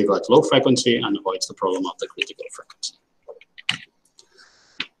good behavior at low frequency and avoids the problem of the critical frequency.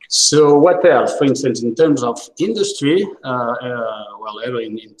 So what else? For instance, in terms of industry, well,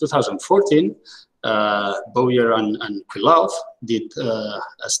 in 2014, Bowyer and Krylov did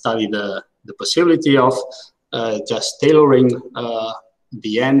study the possibility of just tailoring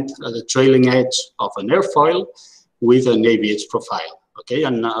the trailing edge of an airfoil with an ABH profile. Okay,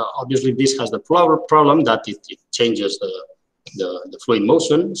 and obviously this has the problem that it changes the fluid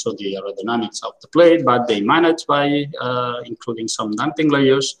motion, so the aerodynamics of the plate, but they manage by including some damping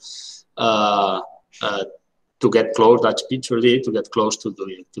layers to get close, that's picture D, to get close to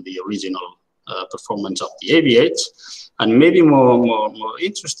the original performance of the ABH. And maybe more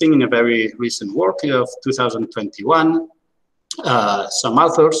interesting, in a very recent work of 2021, some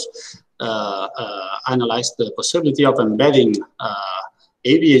authors analyzed the possibility of embedding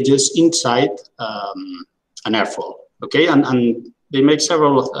ABHs inside an airfoil. Okay, and they make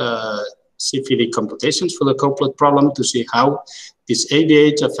several CFD computations for the couplet problem to see how this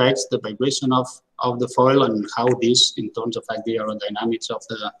ABH affects the vibration of the foil and how this in turn affects the aerodynamics of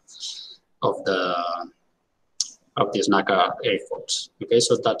these NACA airfoils. Okay,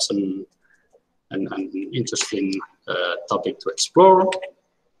 so that's an interesting topic to explore.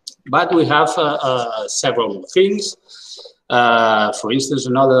 But we have several things. For instance,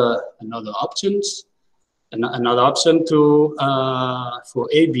 another options. Another option for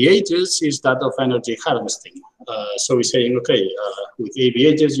ABHs is that of energy harvesting. So we're saying, okay, with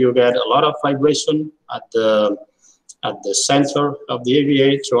ABHs you get a lot of vibration at the center of the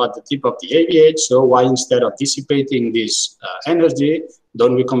ABH or at the tip of the ABH. So why, instead of dissipating this energy,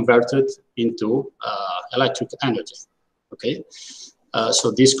 don't we convert it into electric energy? Okay,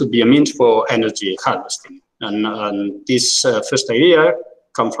 so this could be a means for energy harvesting. And this first idea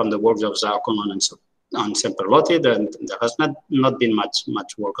comes from the work of Zaukonon and Semperlotti, and there has not been much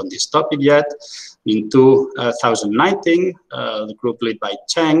work on this topic yet. In 2019, the group led by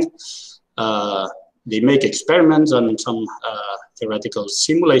Cheng, they make experiments on some theoretical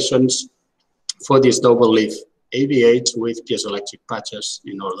simulations for this double leaf ABH with piezoelectric patches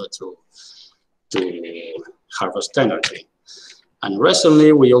in order to harvest energy. And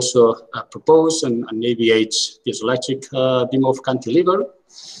recently, we also proposed an ABH piezoelectric beam of cantilever.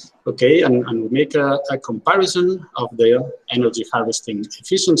 Okay, and we make a comparison of the energy harvesting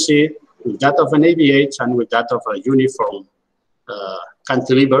efficiency with that of an ABH and with that of a uniform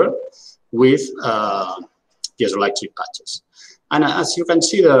cantilever with piezoelectric patches. And as you can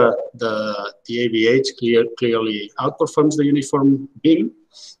see, the ABH clearly outperforms the uniform beam,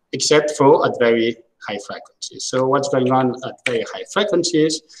 except for at very high frequencies. So what's going on at very high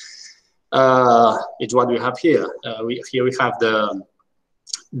frequencies is what we have here. Here we have the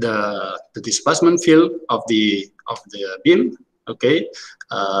displacement field of the beam. Okay,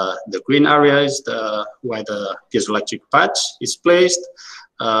 the green area is where the piezoelectric patch is placed.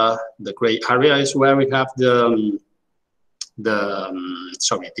 The gray area is where we have the the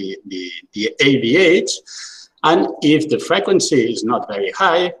ABH, and if the frequency is not very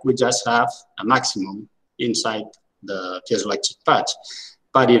high, we just have a maximum inside the piezoelectric patch.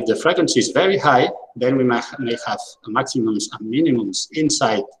 But if the frequency is very high, then we may have maximums and minimums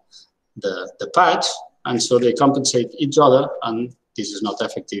inside the patch, and so they compensate each other, and this is not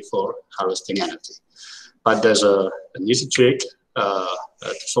effective for harvesting energy. But there's an easy trick to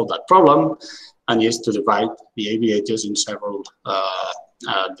solve that problem, and is to divide the ABHs in several,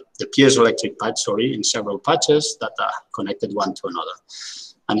 the piezoelectric patch, sorry, in several patches that are connected one to another.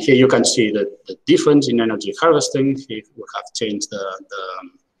 And here you can see the difference in energy harvesting. Here we have changed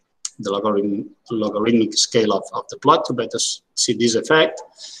the logarithmic scale of the plot to better see this effect.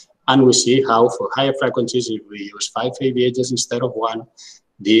 And we see how for higher frequencies, if we use 5 ABHs instead of 1,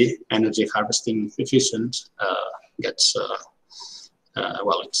 the energy harvesting efficiency gets,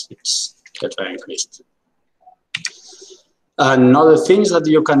 well, it's very increased. Another things that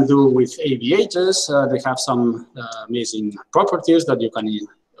you can do with ABHs, they have some amazing properties that you can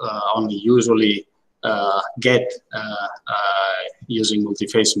only usually get using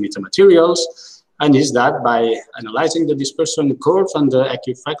multi-phase metamaterials, and is that by analyzing the dispersion curve and the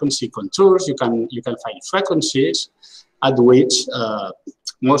equifrequency contours, you can find frequencies at which,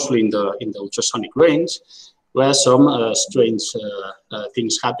 mostly in the ultrasonic range, where some strange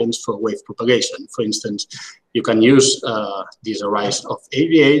things happen for wave propagation. For instance, you can use this arise of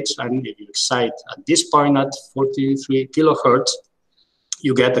ABH, and if you excite at this point at 43 kilohertz,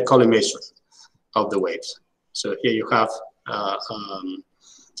 you get the collimation of the waves. So here you have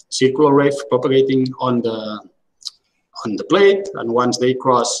circular wave propagating on the plate, and once they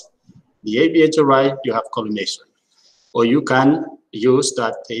cross the ABH array, you have collimation. Or you can use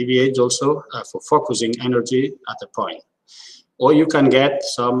that ABH also for focusing energy at a point. Or you can get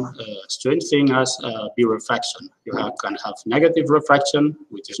some strange thing as refraction. You can have negative refraction,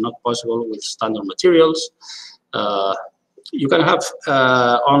 which is not possible with standard materials. You can have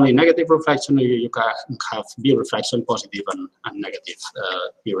only negative refraction, or you can have refraction, positive and negative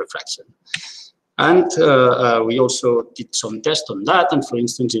refraction. And we also did some tests on that. And for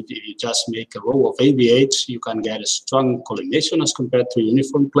instance, if you just make a row of ABH, you can get a strong collimation as compared to a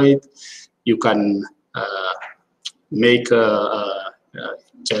uniform plate. You can make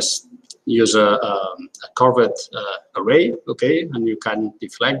just use a curved array, okay, and you can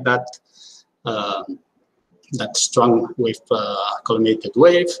deflect that that strong wave collimated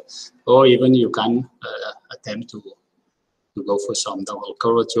wave, or even you can attempt to go for some double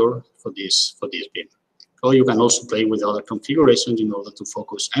curvature for this beam. Or you can also play with other configurations in order to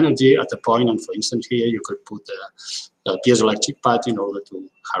focus energy at a point. And for instance, here you could put a piezoelectric pad in order to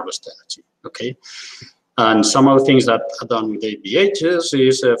harvest energy. Okay. And some of the things that are done with ABHs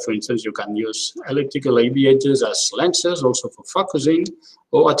is, for instance, you can use elliptical ABHs as lenses also for focusing,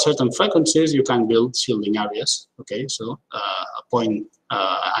 or at certain frequencies you can build shielding areas. Okay, so a point,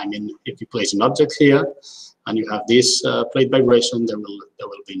 I mean, if you place an object here and you have this plate vibration, there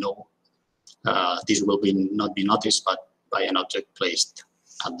will be no, this will not be noticed, but by an object placed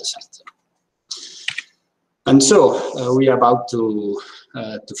at the center. And so we are about to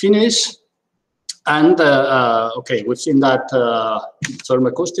finish. And okay, we've seen that term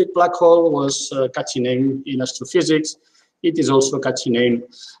acoustic black hole was a catchy name in astrophysics. It is also a catchy name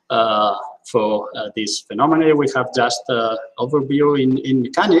for this phenomenon. We have just overview in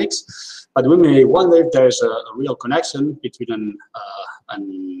mechanics, but we may wonder if there's a real connection between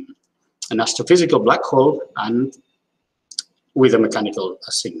an astrophysical black hole and with a mechanical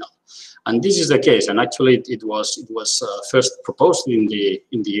signal. And this is the case, and actually it was first proposed in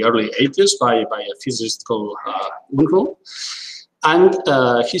the early 80s by a physicist called Unruh, and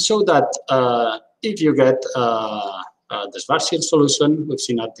he showed that if you get the Schwarzschild solution, we've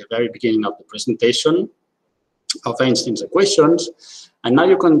seen at the very beginning of the presentation of Einstein's equations, and now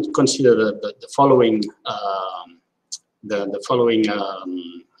you can consider the following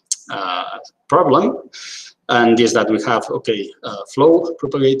problem. And is that we have, okay, flow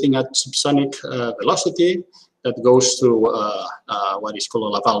propagating at subsonic velocity that goes through what is called a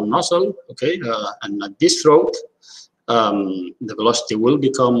Laval nozzle, okay? And at this throat, the velocity will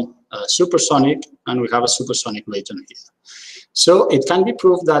become supersonic, and we have a supersonic region here. So it can be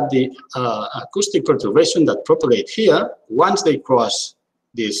proved that the acoustic perturbation that propagate here, once they cross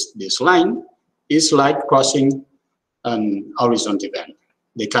this line, is like crossing an horizontal band.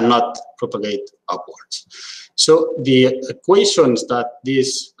 They cannot propagate upwards. So the equations that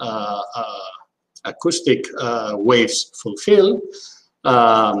these acoustic waves fulfill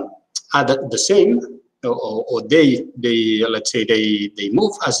are the same, or they let's say they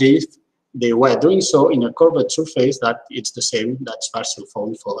move as if they were doing so in a curved surface that it's the same that's partial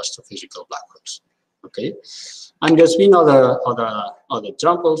found for astrophysical black holes. Okay, and there's been other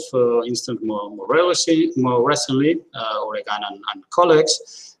examples. For instance, more recently, Oregon and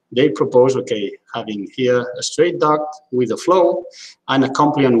colleagues, they propose, okay, having here a straight duct with a flow and a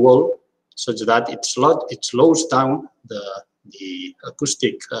compliant wall, such that it slows down the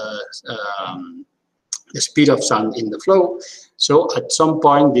acoustic the speed of sound in the flow. So at some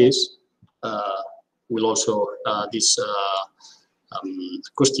point, this will also these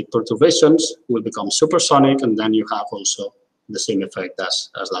acoustic perturbations will become supersonic, and then you have also the same effect as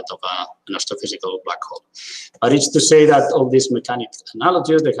that of an astrophysical black hole. But it's to say that all these mechanic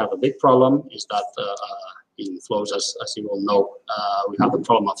analogies, they have a big problem, is that in flows, as you all know, we have a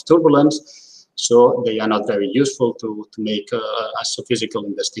problem of turbulence, so they are not very useful to make astrophysical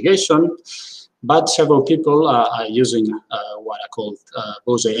investigation. But several people are using what are called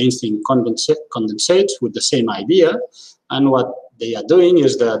Bose-Einstein condensates with the same idea. And what they are doing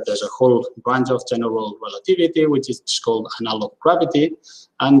is that there's a whole branch of general relativity, which is called analog gravity,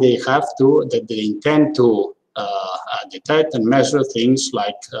 and they intend to detect and measure things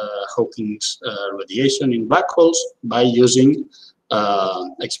like Hawking's radiation in black holes by using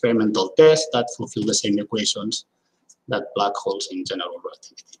experimental tests that fulfill the same equations that black holes in general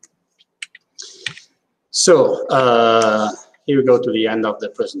relativity. So here we go to the end of the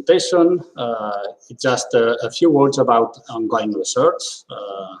presentation. Just a few words about ongoing research.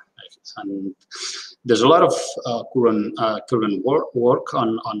 And there's a lot of current work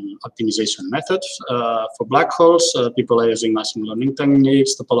on optimization methods for black holes. People are using machine learning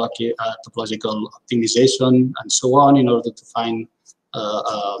techniques, topological optimization, and so on in order to find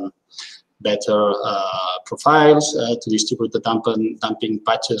better profiles to distribute the damping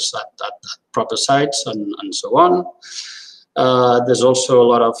patches at proper sites and so on. There's also a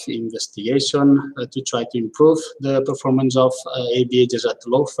lot of investigation to try to improve the performance of ABHs at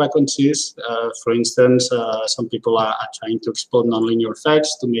low frequencies. For instance, some people are trying to explore nonlinear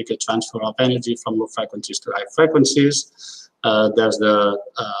effects to make a transfer of energy from low frequencies to high frequencies. There's the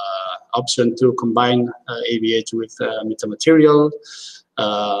option to combine ABH with metamaterial.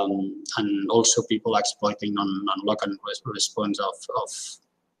 And also people exploiting non-lock and response of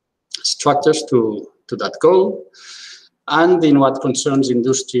structures to that goal. And in what concerns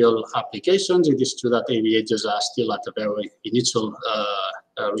industrial applications, it is true that ABHs are still at a very initial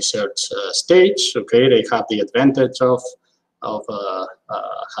research stage. Okay, they have the advantage of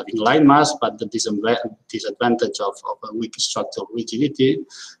having line mass, but the disadvantage of a weak structural rigidity.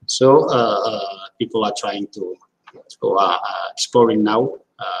 So people are trying to exploring now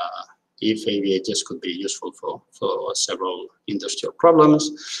if ABHs could be useful for several industrial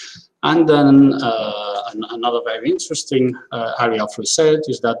problems. And then another very interesting area of research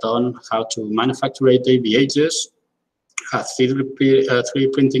is that on how to manufacture ABHs,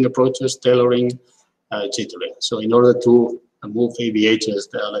 3D printing approaches, tailoring, etc. So in order to move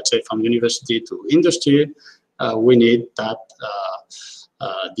ABHs, let's say from university to industry, we need that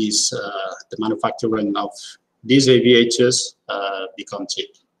the manufacturing of these ABHs become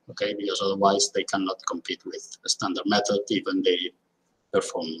cheap, okay? Because otherwise they cannot compete with a standard method, even they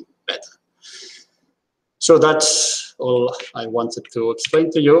perform better. So that's all I wanted to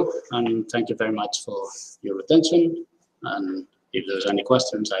explain to you, and thank you very much for your attention. And if there's any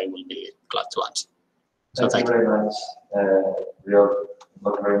questions, I will be glad to answer. So thank you very much. We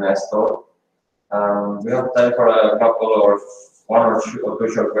got a very nice talk. We have time for a couple or one or two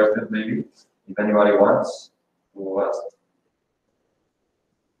short questions, maybe, if anybody wants. Who asked?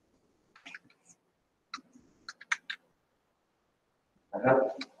 I have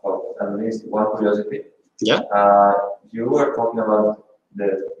at least one curiosity. Yeah. You were talking about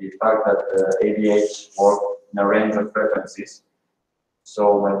the fact that ABH work in a range of frequencies.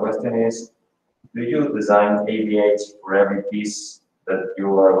 So my question is, do you design ABH for every piece that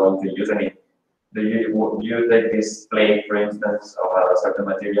you are going to use? Do you take this plate, for instance, of a certain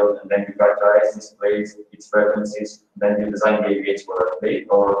material, and then you characterize this plate, its frequencies, then you design the ABH for a plate,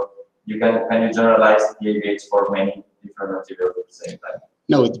 or can you generalize the ABH for many different materials at the same time?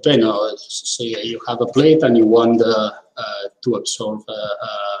 No, it depends. So you have a plate and you want to absorb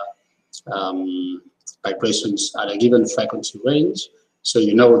vibrations at a given frequency range. So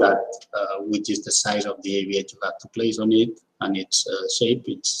you know that which is the size of the ABH you have to place on it, and its shape,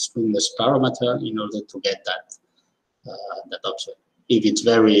 its smoothness parameter, in order to get that option. If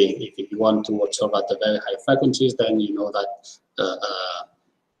you want to absorb at the very high frequencies, then you know that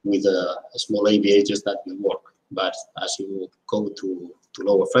with small ABHs that will work. But as you go to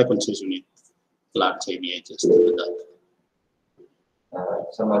lower frequencies, you need large ABHs to do that.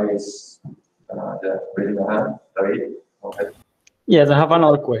 somebody is raising a hand. David, okay. Yes, I have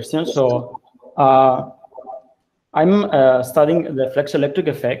another question. So I'm studying the flexoelectric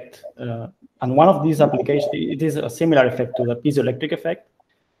effect, and one of these applications, it is a similar effect to the piezoelectric effect,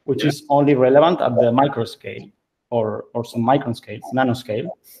 which is only relevant at the micro scale or some micron scales, nanoscale.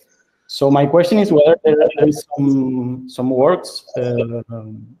 So my question is whether there is some works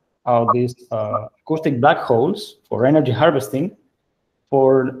of these acoustic black holes for energy harvesting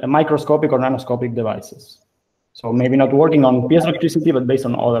for microscopic or nanoscopic devices. So maybe not working on piezoelectricity, but based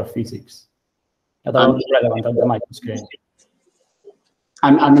on other physics that are relevant at the micro scale.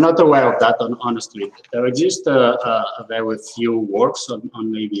 I'm not aware of that, honestly. There exist very few works on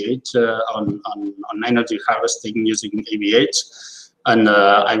ABH, on energy harvesting using ABH, and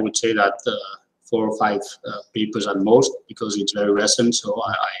I would say that 4 or 5 papers at most, because it's very recent. So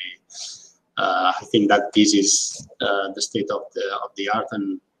I think that this is the state of the art,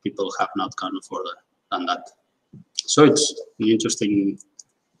 and people have not gone further than that. So it's an interesting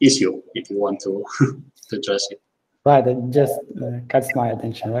issue if you want to address it. Right, it just catches my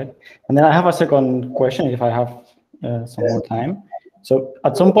attention, right? And then I have a second question, if I have some more time. So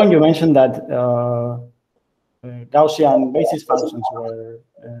at some point you mentioned that Gaussian basis functions were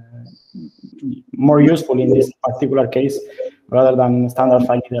more useful in this particular case rather than standard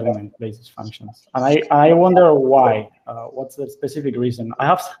finite element basis functions. And I wonder why. What's the specific reason? I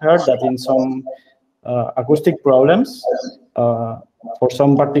have heard that in some acoustic problems, for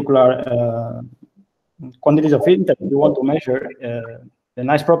some particular quantities of interest you want to measure, the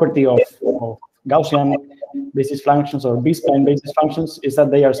nice property of Gaussian basis functions or B-spline basis functions is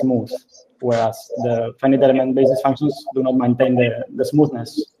that they are smooth, whereas the finite element basis functions do not maintain the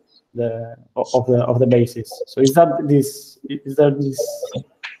smoothness of the basis. So is there this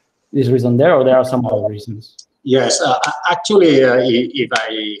reason there, or there are some other reasons? Yes, actually, if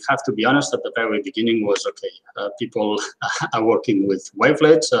I have to be honest, at the very beginning was okay. People are working with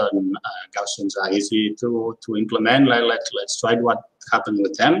wavelets, and Gaussians are easy to implement. Let's try what happened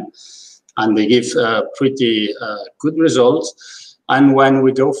with them, and they give pretty good results. And when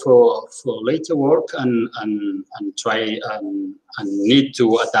we go for later work and try and need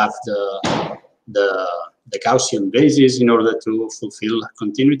to adapt the Gaussian basis in order to fulfill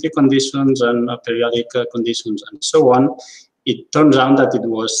continuity conditions and periodic conditions and so on, it turns out that it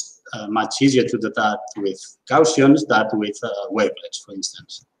was much easier to do that with Gaussians than with wavelets, for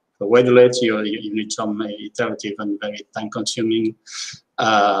instance. For wavelets, you need some iterative and very time-consuming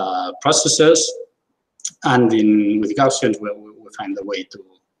processes, and with Gaussians, we find a way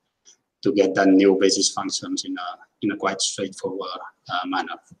to get the new basis functions in a quite straightforward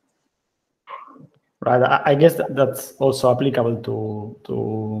manner. Right, I guess that's also applicable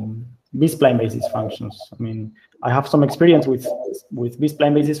to B-spline basis functions. I mean, I have some experience with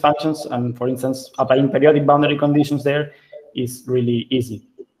B-spline basis functions, and for instance, applying periodic boundary conditions there is really easy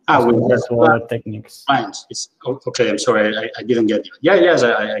compared to other techniques. Splines. Okay, I'm sorry, I didn't get you. Yeah, yes,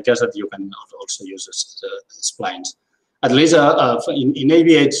 I guess that you can also use splines. At least in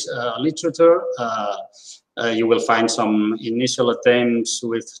ABH literature, you will find some initial attempts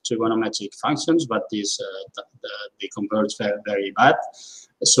with trigonometric functions, but they converge very, very bad.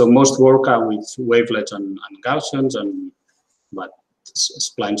 So most work are with wavelets and Gaussians, but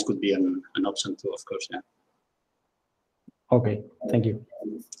splines could be an option too, of course. Yeah. Okay, thank you.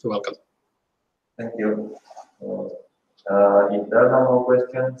 You're welcome. Thank you. If there are no more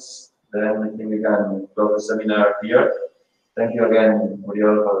questions, then I think we can close the seminar here. Thank you again,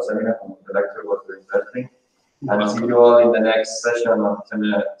 Muriel, for the seminar. The lecture was very interesting. And see you all in the next session of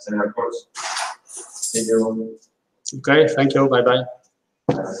seminar course. See you. Okay, thank you. Bye-bye.